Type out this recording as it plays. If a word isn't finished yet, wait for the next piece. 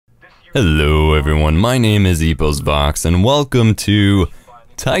Hello everyone, my name is EposVox and welcome to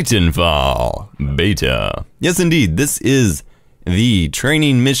Titanfall Beta. Yes indeed, this is the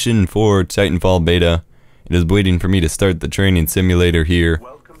training mission for Titanfall Beta. It is waiting for me to start the training simulator here,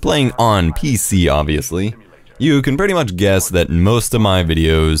 playing on PC obviously. You can pretty much guess that most of my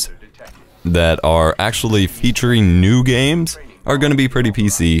videos that are actually featuring new games are going to be pretty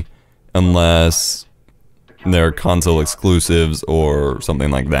PC, unless they're console exclusives or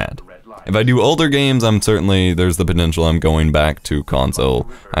something like that. If I do older games, there's the potential I'm going back to console.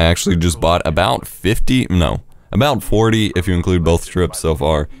 I actually just bought about 40 if you include both trips so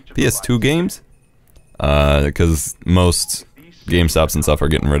far, PS2 games, because most GameStops and stuff are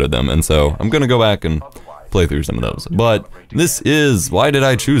getting rid of them, and so I'm gonna go back and play through some of those. But this is, why did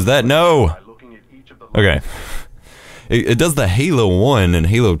I choose that? No! Okay. It does the Halo 1 and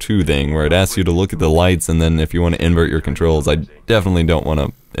Halo 2 thing, where it asks you to look at the lights, and then if you want to invert your controls. I definitely don't want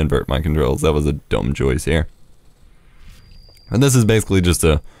to invert my controls. That was a dumb choice here. And this is basically just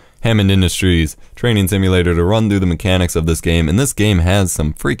a Hammond Industries training simulator to run through the mechanics of this game, and this game has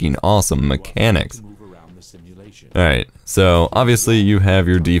some freaking awesome mechanics. Alright, so obviously you have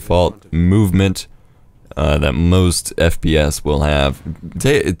your default movement that most FPS will have.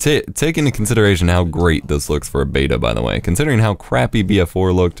 Take into consideration how great this looks for a beta, by the way. Considering how crappy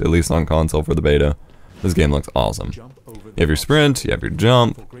BF4 looked, at least on console for the beta, this game looks awesome. You have your sprint, you have your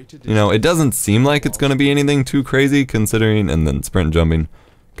jump. You know, it doesn't seem like it's going to be anything too crazy, considering, and then sprint jumping,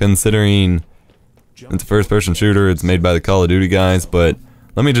 considering it's a first-person shooter, it's made by the Call of Duty guys, but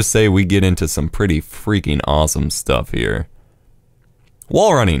let me just say we get into some pretty freaking awesome stuff here.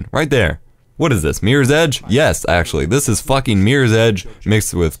 Wall running, right there. What is this, Mirror's Edge? Yes, actually, this is fucking Mirror's Edge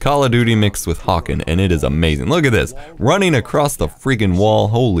mixed with Call of Duty mixed with Hawken, and it is amazing. Look at this, running across the freaking wall,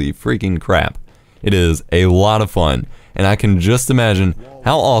 holy freaking crap. It is a lot of fun, and I can just imagine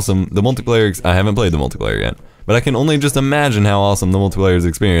how awesome the multiplayer, I haven't played the multiplayer yet, but I can only just imagine how awesome the multiplayer's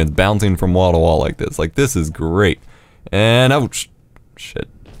experience bouncing from wall to wall like this. Like, this is great. And ouch, shit.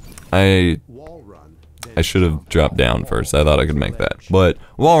 I should have dropped down first. I thought I could make that. But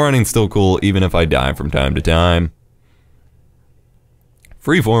wall running's still cool, even if I die from time to time.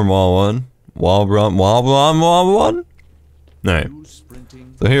 Freeform wall one. Wall run. Alright.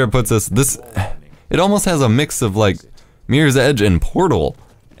 So here it puts us. It almost has a mix of like Mirror's Edge and Portal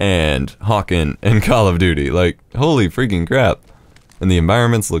and Hawken and Call of Duty. Like, holy freaking crap. And the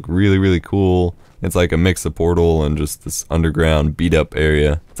environments look really, really cool. It's like a mix of Portal and just this underground beat up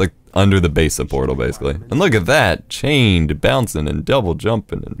area. It's like under the base of Portal, basically. And look at that, chained, bouncing, and double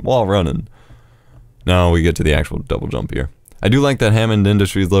jumping, and wall running. Now we get to the actual double jump here. I do like that Hammond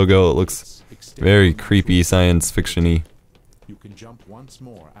Industries logo. It looks very creepy, science fiction-y.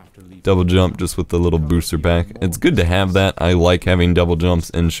 Double jump just with the little booster pack. It's good to have that. I like having double jumps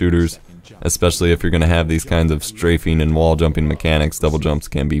in shooters, especially if you're going to have these kinds of strafing and wall jumping mechanics. Double jumps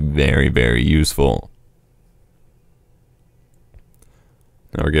can be very, very useful.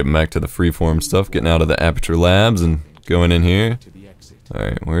 Now we're getting back to the freeform stuff, getting out of the Aperture Labs and going in here.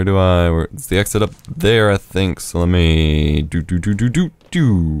 Alright, where's the exit up there, I think, so let me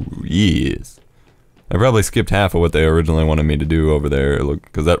yes. I probably skipped half of what they originally wanted me to do over there,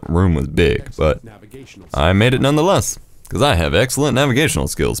 because that room was big, but I made it nonetheless, because I have excellent navigational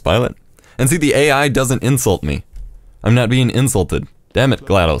skills, pilot. And see, the AI doesn't insult me. I'm not being insulted. Damn it,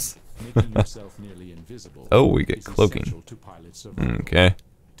 GLaDOS. Oh, we get cloaking. Okay.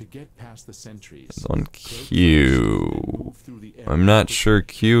 It's on Q. I'm not sure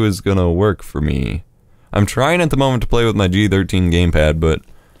Q is gonna work for me. I'm trying at the moment to play with my G13 gamepad, but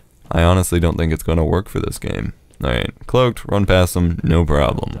I honestly don't think it's gonna work for this game. Alright, cloaked, run past them, no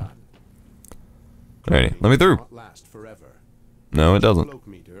problem. Alrighty, let me through. No, it doesn't.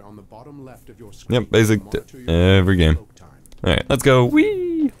 Yep, basic every game. Alright, let's go.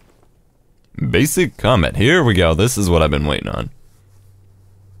 Whee! Basic combat. Here we go. This is what I've been waiting on.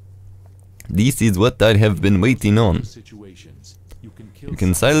 This is what I have been waiting on. You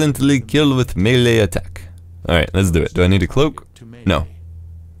can silently kill with melee attack. Alright, let's do it. Do I need to cloak? No.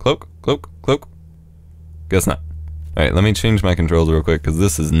 Cloak, cloak, cloak. Guess not. Alright, let me change my controls real quick, because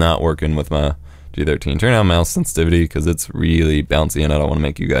this is not working with my G13. Turn on mouse sensitivity, because it's really bouncy and I don't want to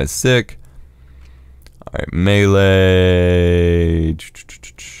make you guys sick. Alright, melee.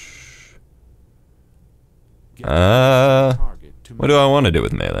 What do I want to do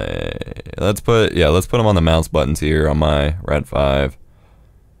with melee? Let's put them on the mouse buttons here on my Rad 5.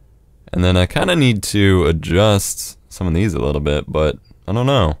 And then I kind of need to adjust some of these a little bit, but I don't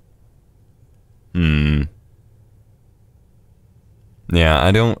know. Yeah,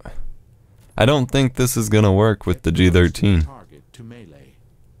 I don't think this is gonna work with the G13.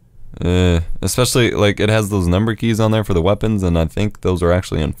 Especially, like, it has those number keys on there for the weapons, and I think those are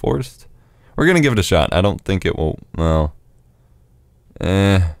actually enforced. We're gonna give it a shot. I don't think it will, well...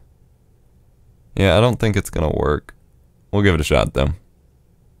 Yeah, I don't think it's gonna work. We'll give it a shot, though.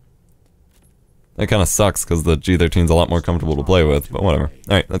 That kinda sucks, because the G13's a lot more comfortable to play with, but whatever.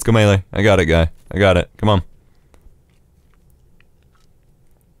 Alright, let's go melee. I got it, guy. I got it. Come on.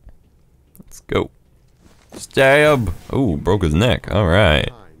 Let's go. Stab! Ooh, broke his neck. Alright.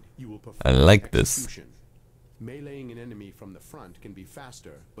 I like this. Meleeing an enemy from the front can be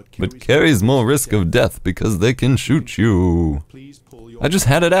faster, but carries more risk of death because they can shoot you. I just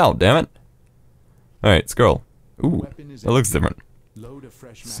had it out, damn it. Alright, scroll. Ooh, that looks different.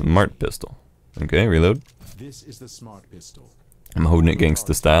 Smart pistol. Okay, reload. This is the smart pistol. I'm holding it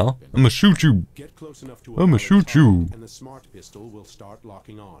gangsta style. I'ma shoot you. I'ma shoot you. And the smart pistol will start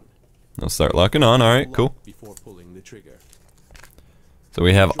locking on. I'll start locking on. Alright, cool. Before pulling the trigger. So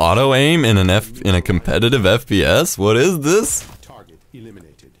we have auto aim in a competitive FPS. What is this? Target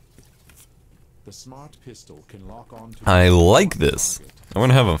eliminated. The smart pistol can lock on to I like this. I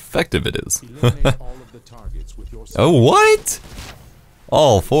wonder how effective it is. Eliminate all of the targets with your Oh, what?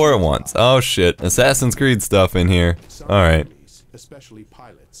 All four at once. Oh shit. Assassin's Creed stuff in here. Alright. Especially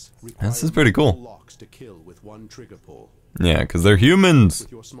pilots. This is pretty cool. Locks to kill with one trigger pull. Yeah, because they're humans.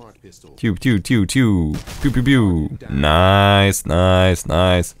 With your smart pistol. Pew, pew, pew, pew. Pew, pew, pew. Nice, nice,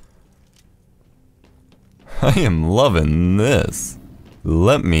 nice. I am loving this.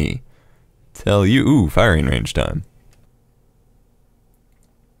 Let me tell you. Ooh, firing range time.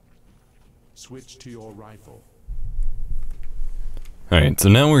 Switch to your rifle. Alright, so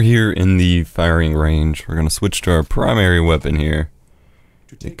now we're here in the firing range. We're going to switch to our primary weapon here.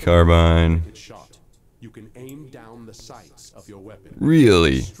 The carbine. You can aim down the sights of your weapon.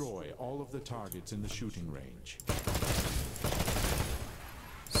 Really? Destroy all of the targets in the shooting range.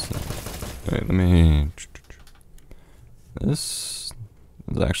 Alright, let me... This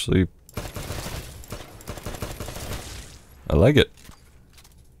is actually... I like it.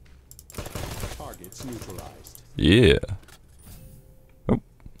 Targets neutralized. Yeah. Oh,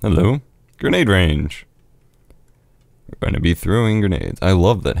 hello. Grenade range. We're going to be throwing grenades. I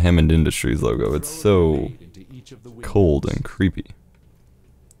love that Hammond Industries logo. It's so cold and creepy.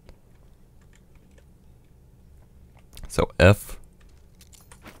 So F.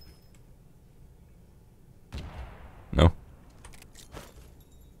 No.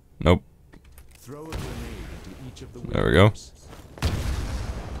 Nope. Throw a grenade into each of the There we go.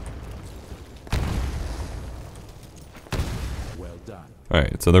 Well done.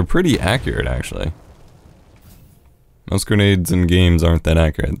 Alright, so they're pretty accurate actually. Most grenades in games aren't that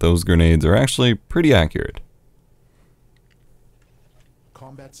accurate. Those grenades are actually pretty accurate.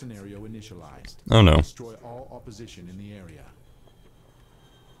 Combat scenario initialized. Oh no. Destroy all opposition in the area.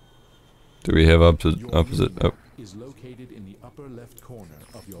 Do we have opposite? Oh. Is located in the upper left corner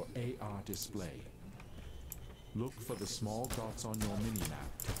of your AR display. Look for the small dots on your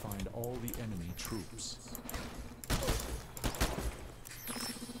mini-map to find all the enemy troops.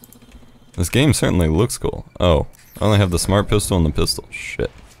 This game certainly looks cool. Oh, I only have the smart pistol and the pistol.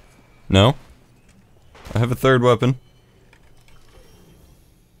 Shit. No? I have a third weapon.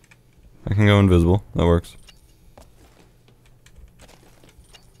 I can go invisible. That works.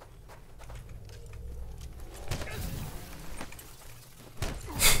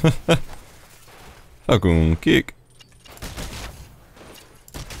 Falcon kick.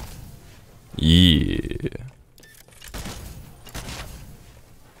 Yeah.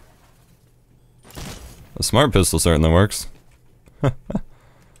 The smart pistol certainly works.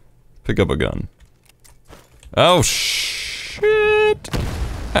 Pick up a gun. Oh shit!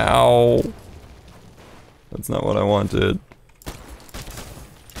 Ow! That's not what I wanted.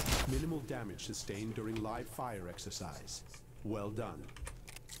 Minimal damage sustained during live fire exercise. Well done.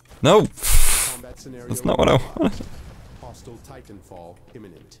 No! Combat scenario That's not what I wanted. Hostile Titanfall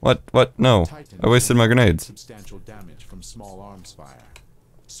imminent. What? What? No. I wasted my grenades. Substantial damage from small arms fire.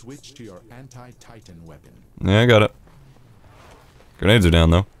 Switch to your anti-Titan weapon. Yeah, I got it. Grenades are down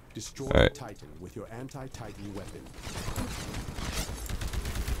though. Destroy Alright. Titan with your anti-Titan weapon.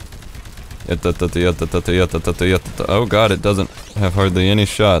 Oh god, it doesn't have hardly any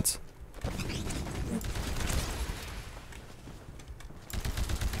shots.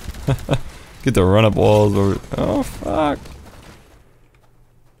 Get to run up walls or... Oh fuck.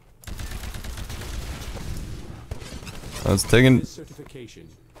 I was taking... This certification,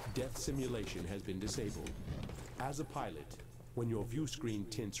 death simulation has been disabled. As a pilot, when your view screen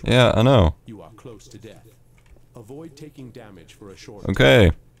tints red, Yeah, I know. you are close to death. Avoid taking damage for a short Okay.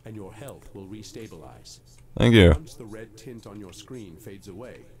 time, and your health will restabilize. Thank you. Once the red tint on your screen fades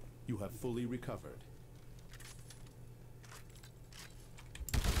away, You have fully recovered.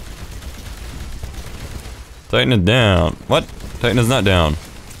 Titan is down. What? Titan is not down.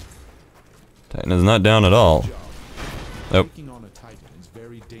 Titan is not down at all. Nope. Taking on a Titan is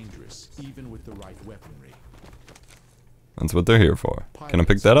very dangerous, even with the right weaponry. That's what they're here for. Can I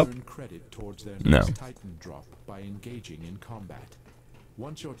pick that up? Pilots earn credit towards their No. next Titan drop by engaging in combat.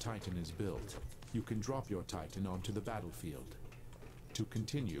 Once your Titan is built, you can drop your Titan onto the battlefield. To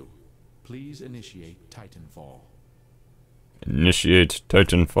continue, please initiate Titanfall. Initiate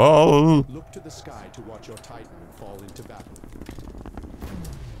Titanfall. Look to the sky to watch your Titan fall into battle.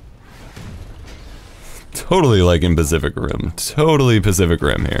 Totally like in Pacific Rim. Totally Pacific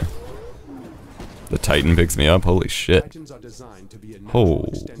Rim here. The Titan picks me up. Holy shit. Titans are designed to be a natural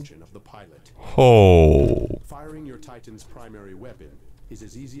extension of the pilot. Oh. Firing your Titan's primary weapon is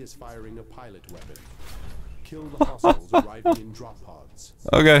as easy as firing a pilot weapon. Kill the hostiles arriving in drop pods.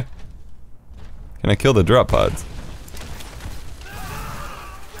 Okay. Can I kill the drop pods?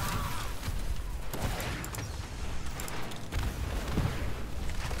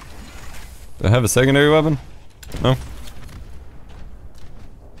 Do I have a secondary weapon? No?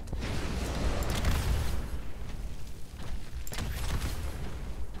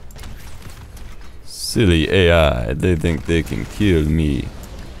 Silly AI, they think they can kill me.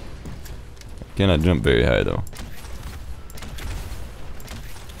 I cannot jump very high though.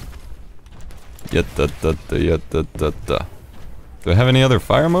 Yatta. Do I have any other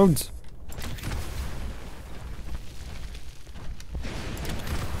fire modes?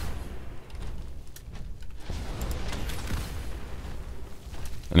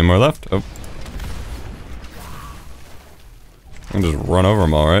 Any more left? Oh. I can just run over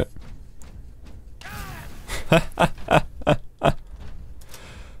them, alright.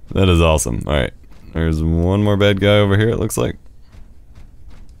 That is awesome. Alright. There's one more bad guy over here, it looks like.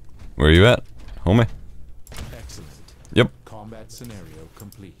 Where are you at, homie? Excellent. Yep. Combat scenario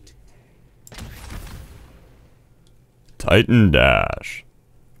complete. Titan dash.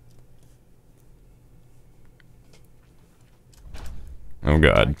 Oh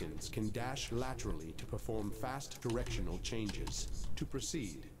god. Titans can dash laterally to perform fast directional changes. To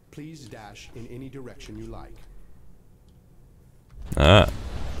proceed, please dash in any direction you like. Ah.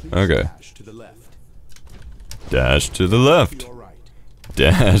 Please Okay. dash to the left. Dash to the To left. your right.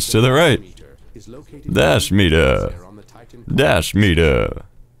 Dash to the right. Meter is located Dash meter. there on the Titan. Dash meter.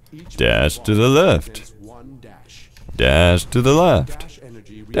 Each Dash to the ball left. represents one dash. Dash to the left. Dash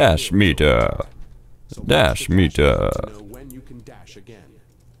energy Dash refills meter. over. So Dash watch the meter. to know when you can dash again.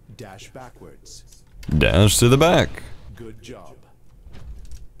 Dash backwards. Dash to the back. Good job.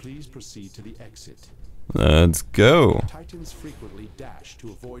 Please proceed to the exit. Let's go. Titans frequently dash to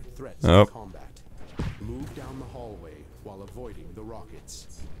avoid threats Oh. in combat. Move down the hallway while avoiding the rockets.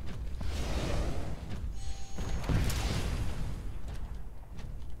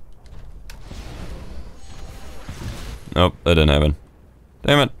 Nope, that didn't happen.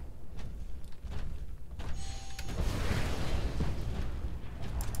 Damn it.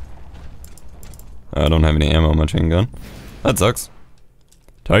 I don't have any ammo on my chain gun. That sucks.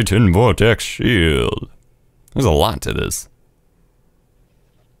 Titan Vortex Shield. There's a lot to this.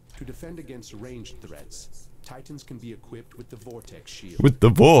 To defend against ranged threats, Titans can be equipped with the Vortex Shield. With the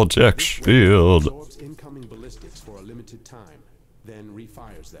Vortex This weapon Shield. absorbs incoming ballistics for a limited time, then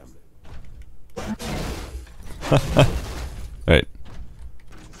refires them. Wait.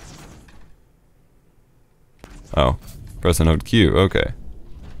 Oh. Press and hold Q, okay.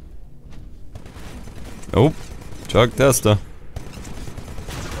 Oh. Chuck Testa.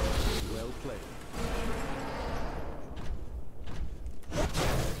 Well played.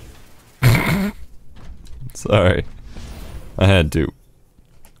 Sorry. I had to.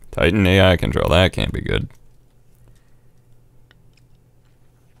 Titan AI control, that can't be good.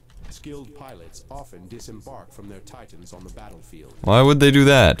 Skilled pilots often disembark from their Titans on the battlefield. Why would they do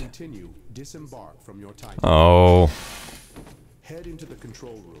that? Continue, disembark from your Titan. Oh. Head into the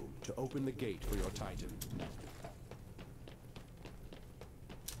control room to open the gate for your Titan.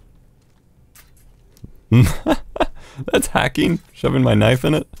 That's hacking? Shoving my knife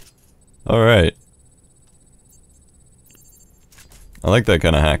in it? Alright. I like that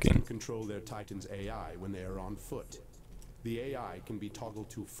kind of hacking. Can control their Titan's AI when they are on foot. The AI can be toggled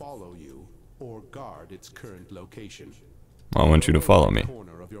to follow you or guard its current location. I want you to follow me. The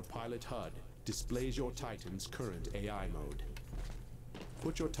corner of your pilot HUD displays your Titan's current AI mode.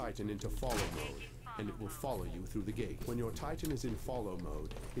 Put your Titan into follow mode, and it will follow you through the gate. When your Titan is in follow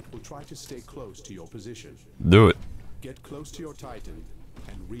mode, it will try to stay close to your position. Do it. Get close to your Titan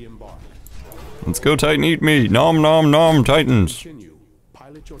and re-embark. Let's go, Titan, eat me. Nom nom nom, Titans. Continue.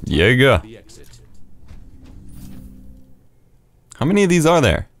 pilot your Yeah. to the exit. How many of these are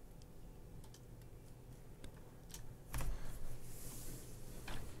there?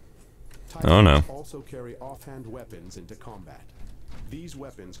 Oh no. Also carry offhand weapons into combat. These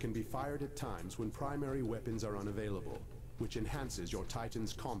weapons can be fired at times when primary weapons are unavailable, which enhances your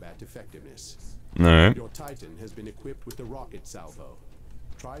Titan's combat effectiveness. Alright. Your Titan has been equipped with the rocket salvo.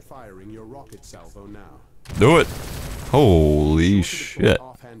 Try firing your rocket salvo now. Do it! Holy Be sure to deploy shit.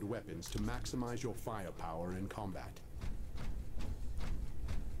 offhand weapons to maximize your firepower in combat.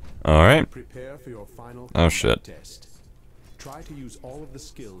 Alright. Prepare for your final Oh combat shit. test. Try to use all of the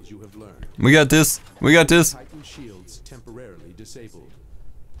skills you have learned. We got this. We got this. Titan shields temporarily disabled.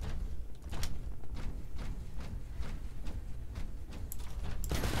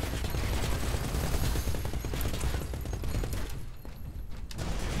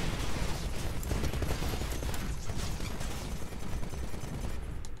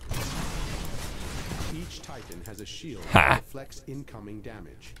 Each Titan has a shield that deflects incoming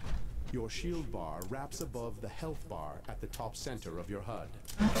damage. Your shield bar wraps above the health bar at the top center of your HUD.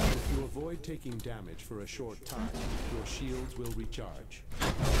 If you avoid taking damage for a short time, your shields will recharge.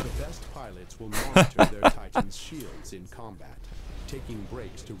 The best pilots will monitor their Titan's shields in combat, taking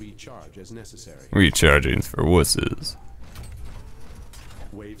breaks to recharge as necessary. Recharging's for wusses.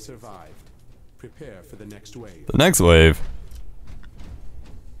 Wave survived. Prepare for the next wave. The next wave.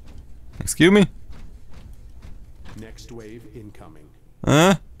 Excuse me? Next wave incoming.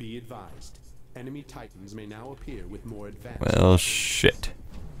 Huh? Be advised, enemy Titans may now appear with more advanced. Well, shit.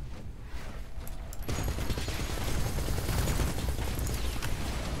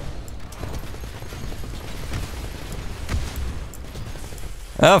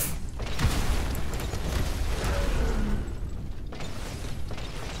 F.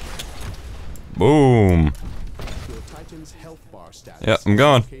 Boom. Your Titan's health bar status Yep, I'm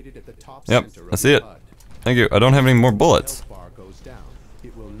going. is located at the top Yep, center I of see your it. HUD. Thank you. I don't have any more bullets. Health bar goes down,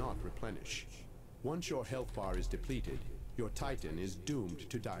 it will not replenish. Once your health bar is depleted, your Titan is doomed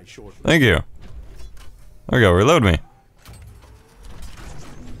to die shortly. Thank you. There we go. Reload me.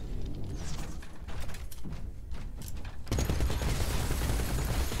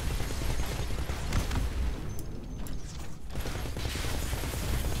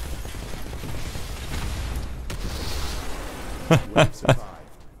 Wave survived.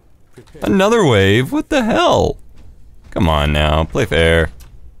 Prepare. Another wave? What the hell? Come on now. Play fair.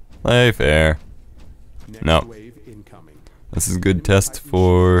 Play fair. Next No. wave incoming. This is a good Enemy test Titan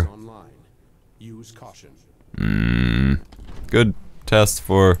for... shields online. Use caution. Good test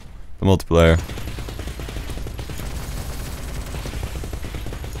for the multiplayer.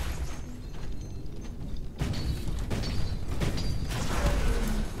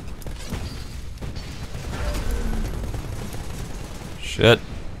 Shit.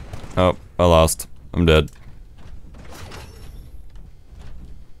 Oh, I lost. I'm dead.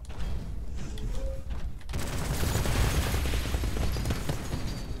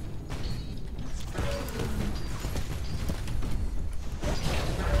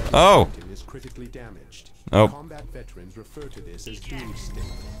 Oh! Titan is critically damaged. Oh. Combat veterans refer to this as doom state.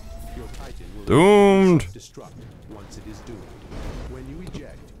 Your Titan will Doomed. destruct once it is doomed. When you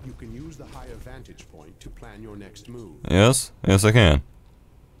eject, you can use the higher vantage point to plan your next move. Yes? Yes, I can.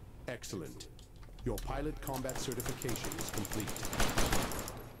 Excellent. Your pilot combat certification is complete.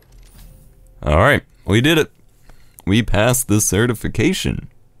 Alright, we did it. We passed the certification.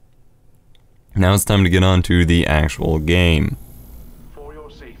 Now it's time to get on to the actual game. For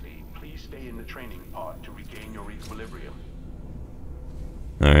your safety, please stay in the training pod to regain your equilibrium.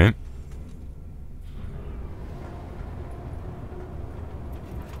 Alright.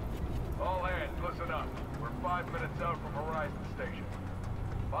 All hands, listen up. We're 5 minutes out from Horizon Station.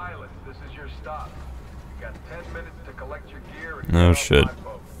 Pilots, this is your stop. You got 10 minutes to collect your gear and Oh, get off shit. my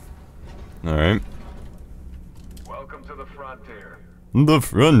boat. Alright. Welcome to the frontier. The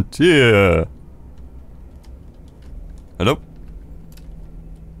frontier. Hello?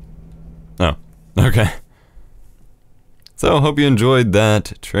 Oh, okay. So, hope you enjoyed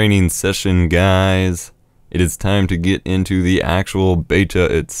that training session, guys. It is time to get into the actual beta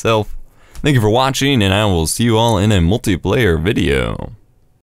itself. Thank you for watching, and I will see you all in a multiplayer video.